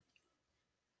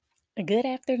Good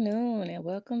afternoon and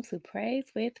welcome to Praise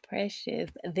with Precious.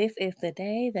 This is the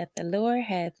day that the Lord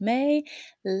has made.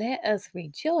 Let us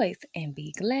rejoice and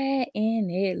be glad in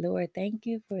it. Lord, thank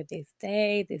you for this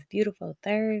day, this beautiful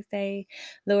Thursday.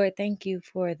 Lord, thank you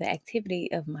for the activity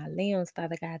of my limbs,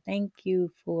 Father God. Thank you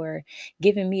for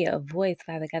giving me a voice,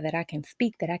 Father God, that I can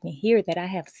speak, that I can hear, that I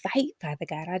have sight, Father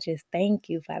God. I just thank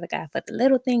you, Father God, for the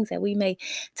little things that we may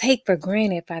take for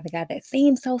granted, Father God, that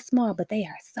seem so small, but they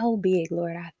are so big,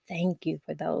 Lord. I thank you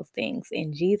for those things.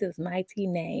 In Jesus' mighty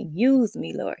name, use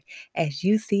me, Lord, as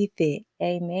you see fit.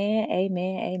 Amen,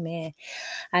 amen, amen.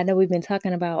 I know we've been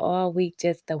talking about all week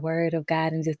just the Word of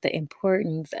God and just the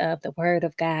importance of the Word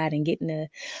of God and getting the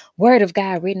Word of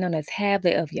God written on a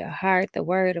tablet of your heart. The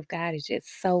Word of God is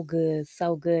just so good,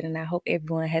 so good. And I hope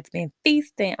everyone has been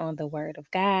feasting on the Word of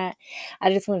God.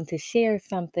 I just wanted to share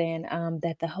something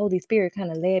that the Holy Spirit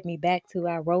kind of led me back to.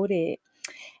 I wrote it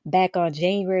back on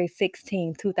January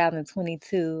 16,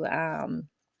 2022.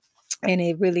 And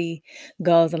it really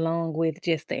goes along with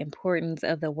just the importance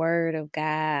of the Word of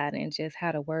God and just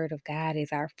how the Word of God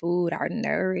is our food, our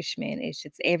nourishment. It's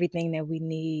just everything that we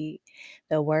need,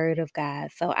 the Word of God.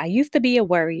 So I used to be a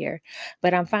worrier,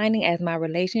 but I'm finding as my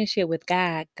relationship with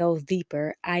God goes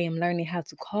deeper, I am learning how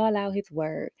to call out His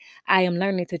Word. I am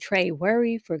learning to trade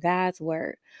worry for God's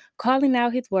Word. Calling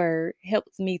out His Word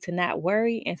helps me to not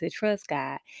worry and to trust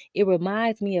God. It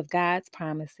reminds me of God's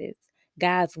promises.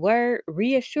 God's word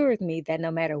reassures me that no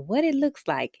matter what it looks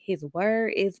like, His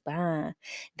word is bond.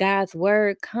 God's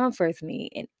word comforts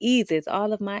me and eases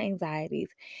all of my anxieties.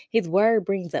 His word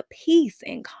brings a peace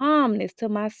and calmness to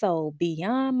my soul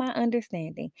beyond my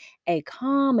understanding, a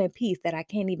calm and peace that I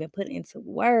can't even put into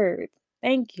words.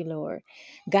 Thank you, Lord.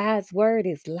 God's word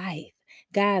is life.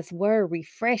 God's word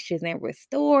refreshes and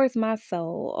restores my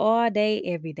soul all day,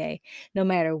 every day. No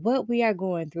matter what we are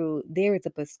going through, there is a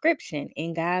prescription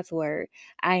in God's word.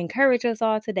 I encourage us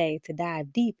all today to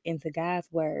dive deep into God's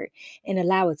word and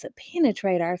allow it to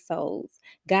penetrate our souls.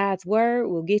 God's word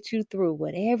will get you through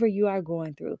whatever you are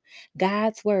going through.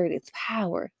 God's word is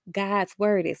power. God's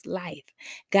word is life.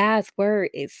 God's word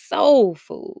is soul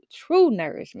food, true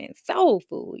nourishment, soul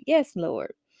food. Yes,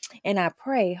 Lord. And I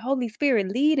pray, Holy Spirit,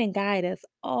 lead and guide us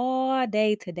all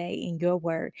day today in your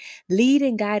word. Lead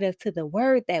and guide us to the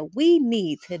word that we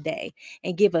need today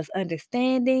and give us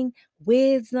understanding,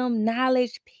 wisdom,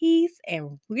 knowledge, peace,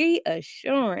 and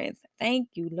reassurance. Thank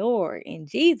you, Lord. In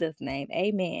Jesus' name,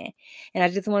 amen. And I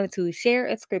just wanted to share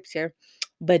a scripture.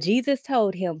 But Jesus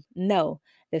told him, no,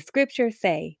 the scriptures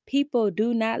say, people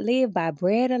do not live by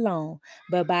bread alone,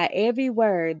 but by every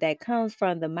word that comes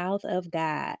from the mouth of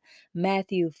God.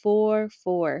 Matthew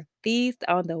 4:4. Feast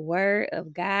on the word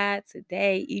of God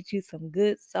today. Eat you some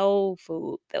good soul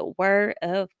food, the word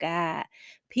of God.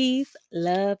 Peace,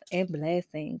 love, and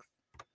blessings.